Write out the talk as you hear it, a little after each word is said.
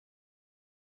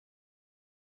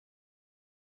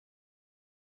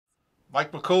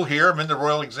Mike McCool here. I'm in the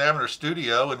Royal Examiner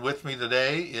studio, and with me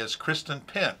today is Kristen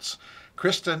Pence.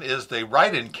 Kristen is the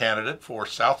write-in candidate for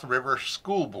South River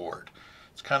School Board.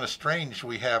 It's kind of strange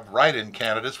we have write-in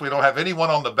candidates. We don't have anyone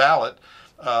on the ballot.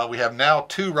 We have now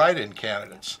 2 write-in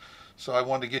candidates. So I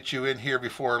wanted to get you in here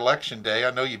before Election Day.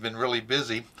 I know you've been really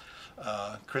busy.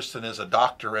 Kristen is a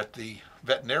doctor at the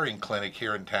veterinarian clinic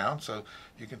here in town, so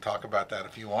you can talk about that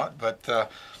if you want. But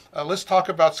let's talk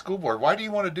about school board. Why do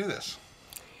you want to do this?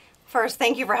 First,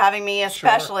 thank you for having me,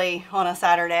 especially on a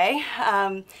Saturday.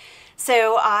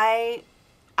 So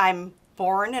I'm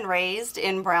born and raised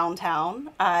in Browntown.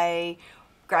 I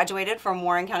graduated from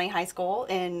Warren County High School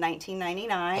in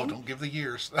 1999. Oh, don't give the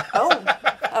years.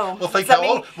 Oh. We'll think how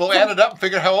old. We'll add it up and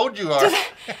figure out how old you are.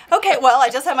 Okay, well, I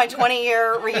just had my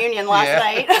 20-year reunion last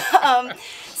night.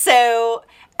 So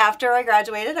after I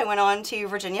graduated, I went on to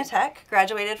Virginia Tech,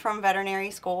 graduated from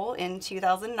veterinary school in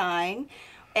 2009.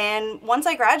 And once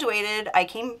I graduated, I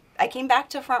came back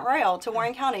to Front Royal, to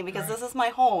Warren County, because this is my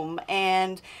home.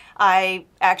 And I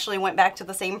actually went back to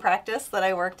the same practice that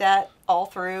I worked at all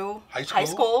through high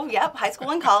school. Yep, high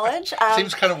school and college.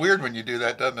 Seems kind of weird when you do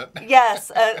that, doesn't it?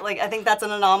 Yes, I think that's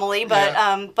an anomaly, but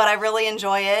I really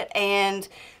enjoy it. And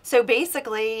so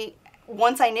basically,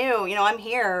 once I knew, I'm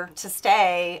here to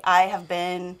stay, I have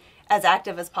been as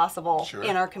active as possible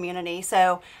in our community.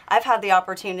 So I've had the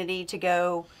opportunity to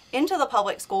go into the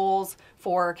public schools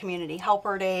for community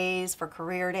helper days, for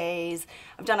career days.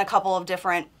 I've done a couple of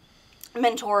different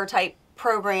mentor type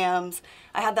programs.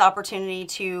 I had the opportunity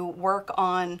to work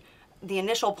on the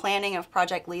initial planning of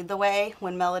Project Lead the Way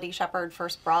when Melody Shepard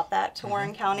first brought that to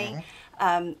Warren County.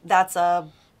 That's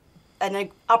an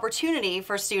opportunity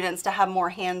for students to have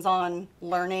more hands-on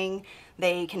learning.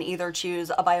 They can either choose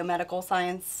a biomedical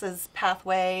sciences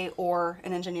pathway or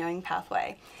an engineering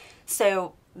pathway.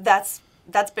 So that's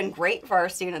been great for our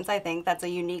students. I think that's a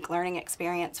unique learning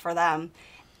experience for them.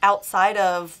 Outside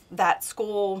of that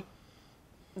school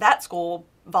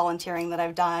volunteering that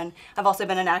I've done, I've also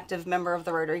been an active member of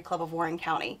the Rotary Club of Warren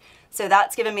County. So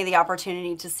that's given me the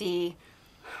opportunity to see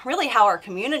really how our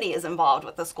community is involved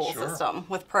with the school system,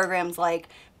 with programs like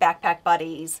Backpack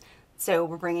Buddies. So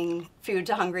we're bringing food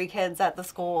to hungry kids at the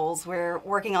schools. We're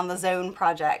working on the Zone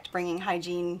project, bringing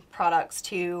hygiene products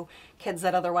to kids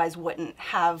that otherwise wouldn't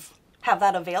have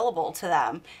that available to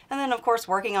them. And then, of course,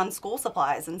 working on school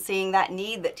supplies and seeing that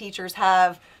need that teachers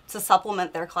have to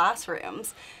supplement their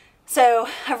classrooms. So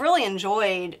I've really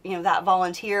enjoyed, that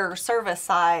volunteer service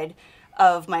side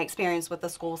of my experience with the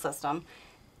school system.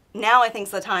 Now I think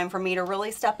it's the time for me to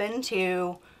really step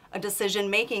into a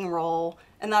decision-making role,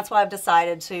 and that's why I've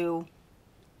decided to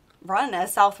run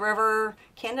as South River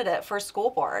candidate for school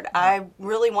board. I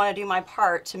really want to do my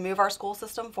part to move our school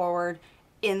system forward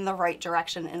in the right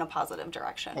direction, in a positive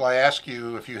direction. Well, I asked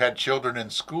you if you had children in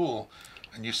school,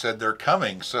 and you said they're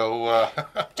coming, so...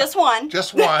 Just one.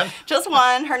 Just one. Just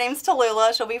one. Her name's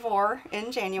Tallulah. She'll be 4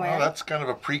 in January. Well, that's kind of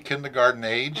a pre-kindergarten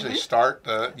age. They start,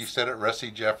 you said, at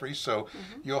Ressie Jeffries, so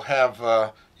you'll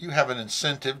have... you have an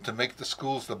incentive to make the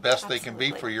schools the best they can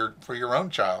be for your own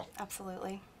child.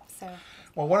 Absolutely.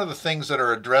 Well, one of the things that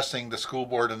are addressing the school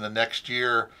board in the next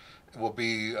year will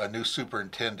be a new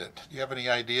superintendent. Do you have any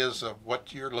ideas of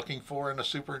what you're looking for in a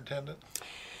superintendent?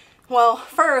 Well,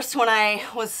 first, when I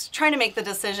was trying to make the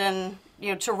decision,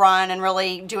 to run and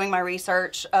really doing my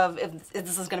research of if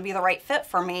this is going to be the right fit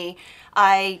for me,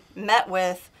 I met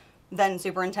with then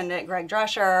Superintendent Greg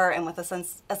Drescher and with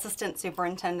Assistant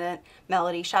Superintendent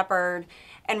Melody Shepard,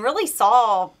 and really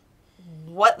saw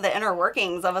what the inner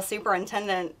workings of a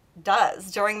superintendent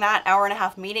does. During that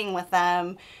hour-and-a-half meeting with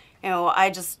them,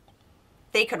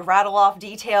 they could rattle off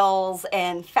details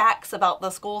and facts about the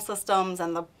school systems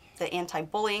and the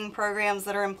anti-bullying programs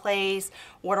that are in place.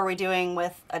 What are we doing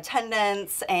with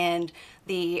attendance and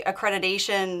the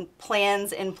accreditation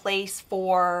plans in place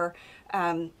for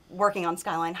working on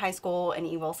Skyline High School and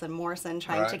E. Wilson Morrison,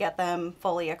 trying to get them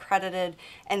fully accredited.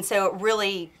 And so it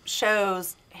really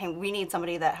shows, hey, we need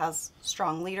somebody that has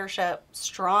strong leadership,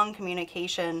 strong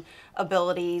communication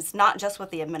abilities, not just with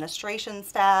the administration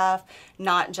staff,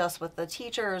 not just with the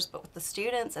teachers, but with the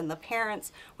students and the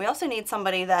parents. We also need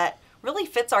somebody that really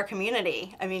fits our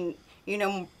community. I mean,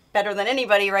 better than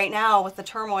anybody right now with the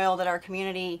turmoil that our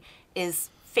community is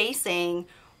facing,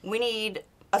 we need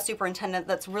a superintendent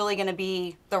that's really going to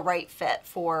be the right fit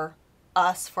for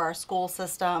us, for our school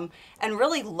system, and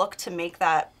really look to make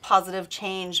that positive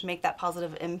change, make that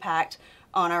positive impact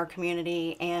on our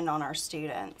community and on our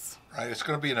students. Right, it's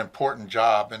going to be an important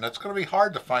job, and it's going to be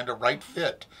hard to find a right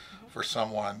fit for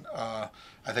someone.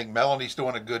 I think Melanie's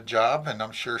doing a good job, and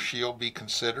I'm sure she'll be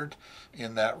considered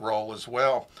in that role as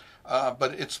well.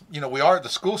 But it's, we are, the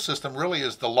school system really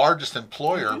is the largest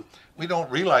employer. We don't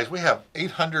realize we have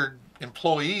 800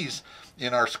 employees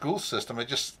in our school system.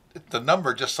 The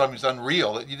number just seems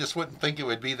unreal. You just wouldn't think it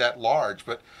would be that large,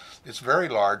 but it's very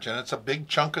large, and it's a big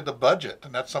chunk of the budget.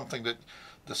 And that's something that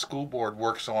the school board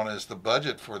works on, is the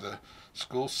budget for the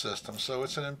school system. So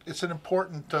it's an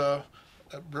important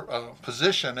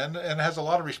position, and has a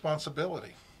lot of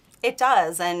responsibility. It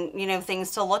does, and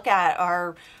things to look at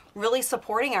are really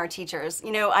supporting our teachers.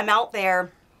 I'm out there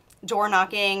door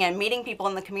knocking and meeting people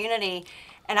in the community,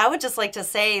 and I would just like to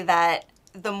say that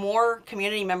the more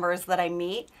community members that I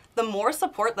meet, the more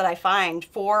support that I find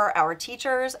for our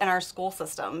teachers and our school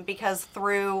system, because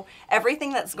through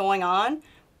everything that's going on,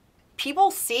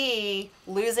 people see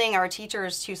losing our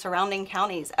teachers to surrounding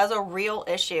counties as a real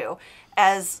issue,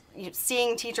 as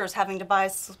seeing teachers having to buy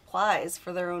supplies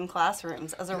for their own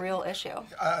classrooms as a real issue.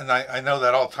 And I know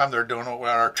that all the time. They're doing it at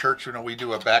our church. We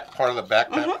do a part of the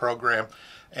backpack program,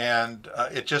 and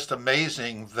it's just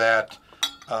amazing that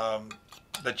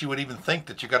that you would even think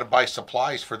that you got to buy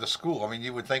supplies for the school. I mean,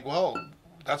 you would think, well,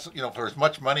 that's for as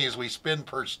much money as we spend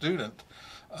per student,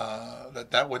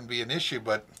 that wouldn't be an issue,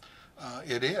 but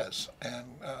it is, and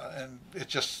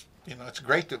it's just. It's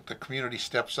great that the community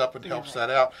steps up and helps that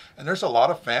out. And there's a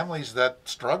lot of families that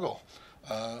struggle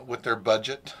with their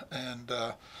budget, and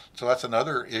so that's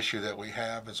another issue that we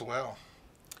have as well.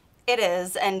 It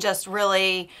is, and just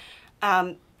really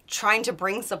trying to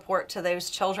bring support to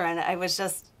those children. I was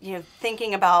just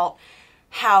thinking about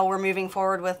how we're moving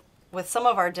forward with some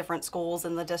of our different schools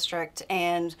in the district,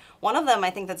 and one of them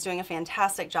I think that's doing a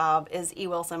fantastic job is E.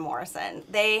 Wilson Morrison.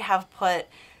 They have put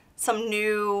some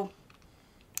new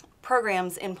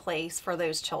programs in place for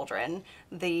those children.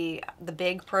 The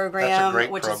big program, that's a great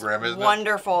which program, is isn't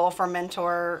wonderful it? for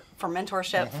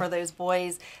mentorship for those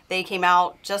boys. They came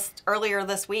out just earlier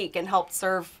this week and helped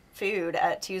serve food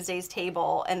at Tuesday's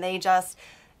table, and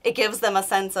it gives them a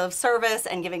sense of service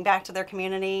and giving back to their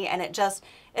community, and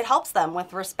it helps them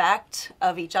with respect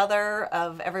of each other,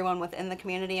 of everyone within the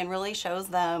community, and really shows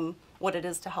them what it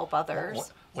is to help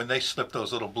others. When they slip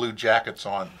those little blue jackets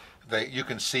on, you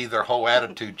can see their whole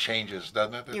attitude changes,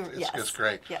 doesn't it? It's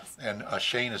great. Yes. And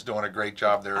Shane is doing a great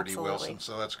job there at E. Absolutely. Wilson,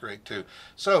 so that's great too.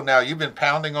 So now you've been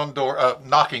knocking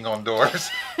on doors,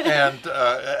 and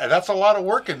that's a lot of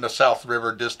work in the South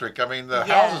River District. I mean, the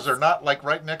houses are not like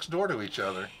right next door to each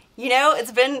other.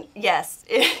 It's been, yes,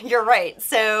 you're right.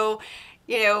 So,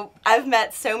 I've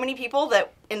met so many people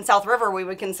that in South River we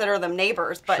would consider them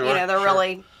neighbors, but they're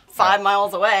really 5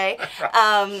 miles away.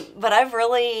 But I've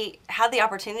really had the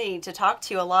opportunity to talk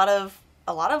to a lot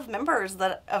of members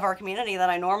of our community that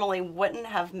I normally wouldn't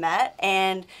have met,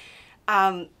 and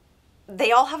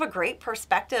they all have a great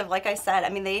perspective. Like I said, I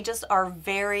mean, they just are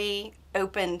very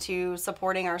open to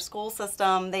supporting our school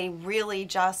system. They really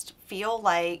just feel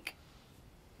like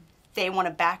they want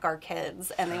to back our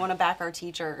kids and they want to back our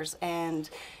teachers, and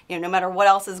no matter what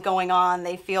else is going on,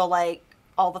 they feel like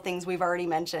all the things we've already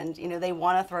mentioned, they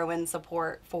want to throw in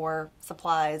support for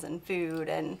supplies and food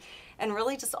and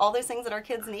really just all those things that our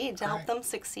kids need to help them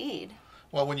succeed.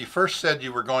 Well, when you first said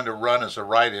you were going to run as a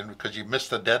write-in because you missed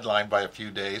the deadline by a few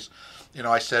days,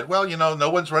 I said, well, no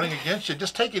one's running against you.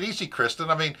 Just take it easy, Kristen.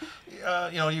 I mean,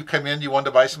 you come in, you wanted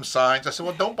to buy some signs. I said,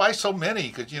 well, don't buy so many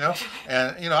because,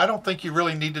 and, I don't think you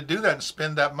really need to do that and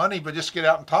spend that money, but just get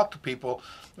out and talk to people.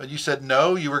 But you said,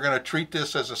 no, you were going to treat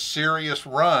this as a serious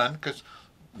run because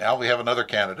now we have another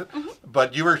candidate,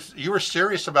 but you were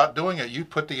serious about doing it. You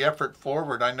put the effort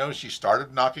forward. I noticed you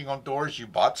started knocking on doors. You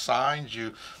bought signs.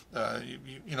 You've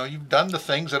done the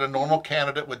things that a normal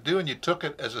candidate would do, and you took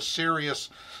it as a serious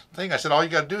thing. I said, all you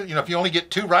got to do, if you only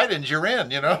get 2 write-ins, you're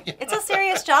in. It's a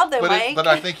serious job, though, Mike. But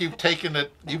I think you've taken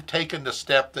the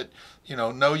step that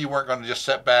no, you weren't going to just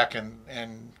sit back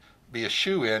and be a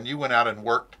shoe-in. You went out and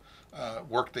worked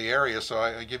the area, so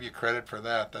I give you credit for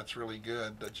that. That's really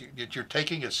good that you're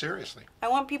taking it seriously. I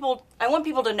want people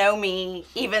to know me,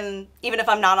 even if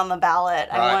I'm not on the ballot.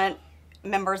 Right. I want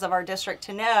members of our district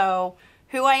to know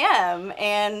who I am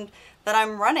and that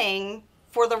I'm running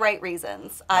for the right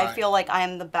reasons. Right. I feel like I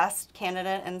am the best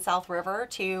candidate in South River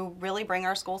to really bring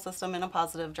our school system in a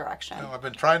positive direction. I've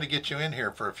been trying to get you in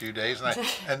here for a few days,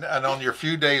 and on your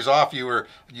few days off,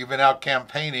 you've been out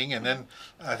campaigning, and then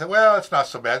I thought, well, it's not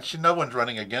so bad. No one's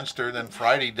running against her. Then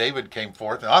Friday, David came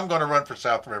forth, and I'm going to run for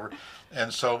South River.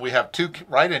 And so we have 2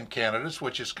 write-in candidates,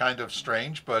 which is kind of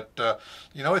strange, but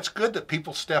it's good that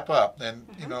people step up, and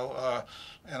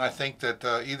and I think that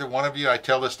either one of you, I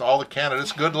tell this to all the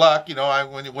candidates, good luck,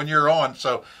 when you're on.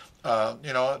 So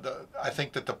I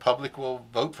think that the public will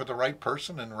vote for the right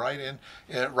person and write in.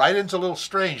 Write-in's a little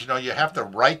strange. You have to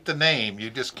write the name. You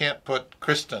just can't put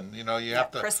Kristen. You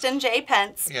have to. Kristen J.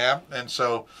 Pence. Yeah, and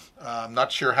so I'm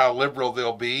not sure how liberal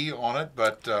they'll be on it,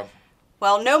 but.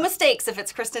 Well, no mistakes if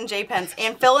it's Kristen J. Pence,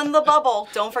 and fill in the bubble.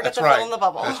 Don't forget to fill in the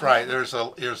bubble. That's right. There's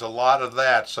a lot of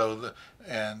that. So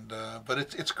but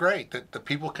it's great that the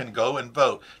people can go and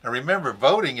vote. Now remember,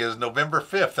 voting is November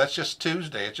 5th. That's just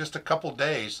Tuesday. It's just a couple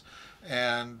days,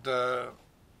 and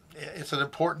it's an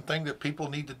important thing that people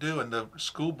need to do. And the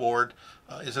school board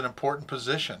is an important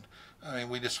position. I mean,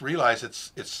 we just realize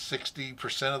it's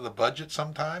 60% of the budget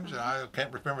sometimes. I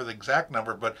can't remember the exact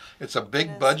number, but it's a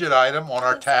big budget item on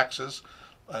our taxes.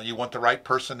 You want the right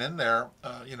person in there,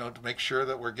 to make sure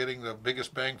that we're getting the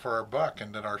biggest bang for our buck,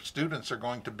 and that our students are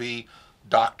going to be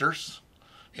doctors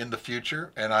in the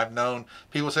future. And I've known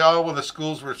people say, "Oh, well, the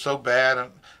schools were so bad."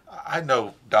 And I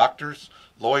know doctors,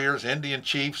 lawyers, Indian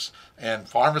chiefs, and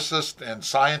pharmacists, and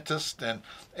scientists,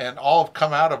 and all have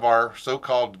come out of our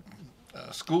so-called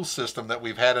school system that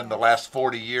we've had in the last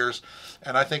 40 years,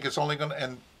 and I think it's only going to,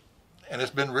 and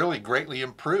it's been really greatly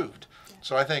improved.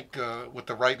 So I think with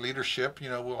the right leadership,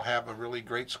 we'll have a really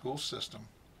great school system.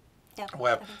 Yeah,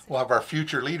 we'll have our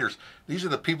future leaders. These are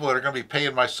the people that are going to be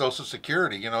paying my Social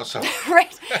Security, so.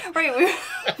 Right.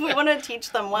 We want to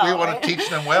teach them well. We want to teach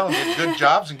them well and get good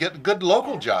jobs and get good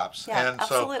local jobs. Yeah, and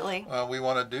absolutely. So we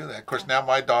want to do that. Of course, now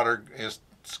my daughter is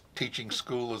teaching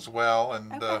school as well,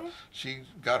 and she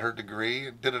got her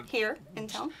degree. Did it here in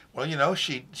town? Well,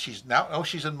 she's now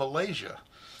she's in Malaysia,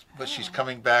 but she's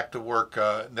coming back to work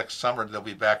next summer. They'll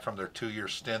be back from their 2-year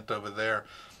stint over there.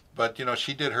 But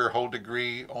she did her whole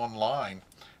degree online,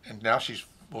 and now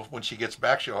when she gets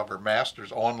back, she'll have her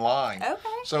master's online. Okay.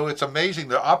 So it's amazing.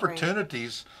 The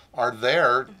opportunities are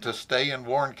there to stay in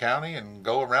Warren County and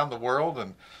go around the world,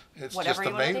 and it's whatever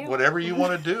just amazing. Whatever you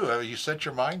want to do, you set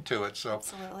your mind to it. So,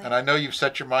 absolutely. And I know you've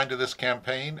set your mind to this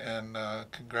campaign, and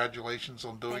congratulations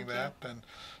on doing that.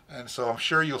 And so I'm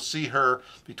sure you'll see her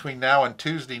between now and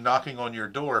Tuesday knocking on your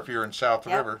door if you're in South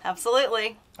River.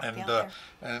 Absolutely.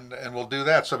 And we'll do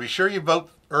that. So be sure you vote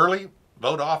early,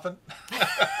 vote often.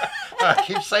 I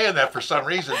keep saying that for some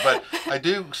reason, but I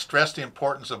do stress the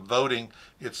importance of voting.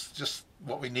 It's just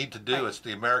what we need to do. Right. It's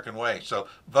the American way. So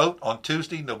vote on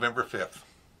Tuesday, November 5th.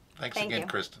 Thanks again,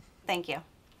 Kristen. Thank you.